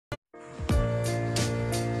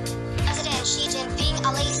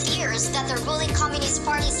fears that the ruling Communist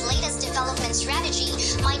Party's latest development strategy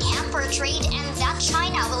might hamper trade and that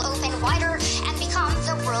China will open wider and become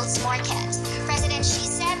the world's market. President Xi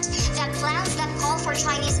said that plans that call for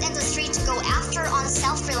Chinese industry to go after on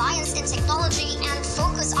self-reliance in technology and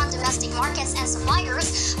focus on domestic markets and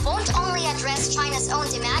suppliers won't only address China's own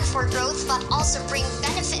demand for growth but also bring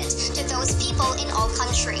benefit to those people in all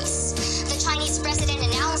countries. The Chinese president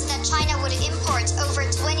announced that China would import over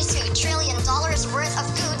 $22 trillion worth of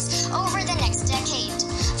goods over the next decade.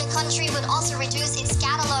 The country would also reduce its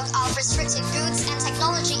catalog of restricted goods and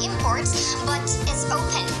technology imports, but is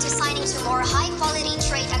open to signing to more high-quality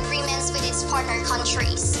trade agreements with its partner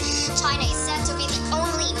countries. China is said to be the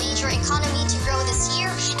only major economy to grow this year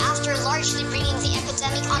after largely bringing the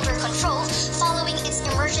epidemic under control following its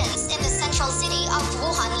emergence in the central city of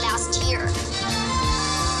Wuhan last year.